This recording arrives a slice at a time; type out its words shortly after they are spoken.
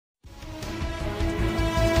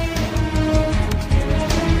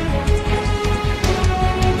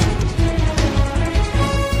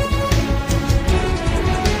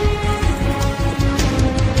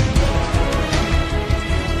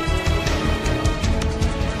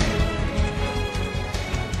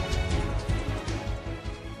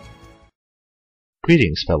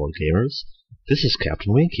Greetings, fellow gamers. This is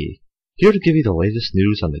Captain Winky, here to give you the latest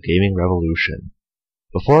news on the gaming revolution.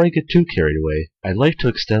 Before I get too carried away, I'd like to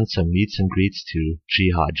extend some meets and greets to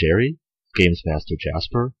Jihad Jerry, Games Master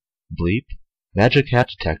Jasper, Bleep, Magic Hat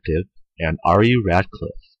Detective, and R.U.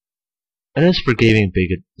 Radcliffe. And as for gaming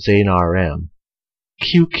bigot Zane RM,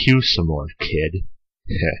 QQ some more, kid.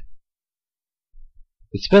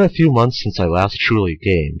 It's been a few months since I last truly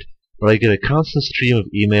gamed, but I get a constant stream of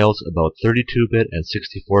emails about 32-bit and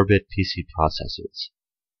 64-bit PC processors.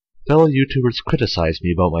 Fellow YouTubers criticize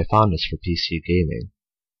me about my fondness for PC gaming.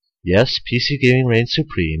 Yes, PC gaming reigns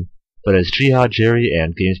supreme, but as Jihad Jerry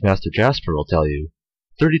and Games Master Jasper will tell you,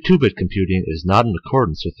 32-bit computing is not in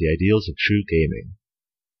accordance with the ideals of true gaming.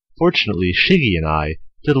 Fortunately, Shiggy and I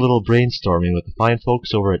did a little brainstorming with the fine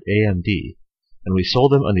folks over at AMD, and we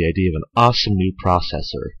sold them on the idea of an awesome new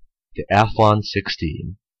processor, the Athlon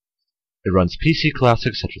 16. It runs PC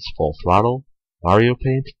classics such as Full Throttle, Mario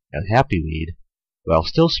Paint, and Happy Weed, while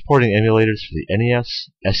still supporting emulators for the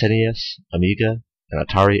NES, SNES, Amiga, and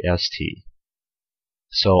Atari ST.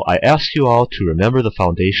 So I ask you all to remember the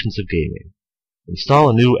foundations of gaming.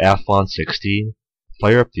 Install a new Athlon 16,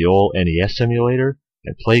 fire up the old NES emulator,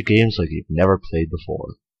 and play games like you've never played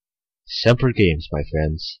before. Semper Games, my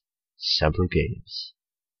friends. Semper Games.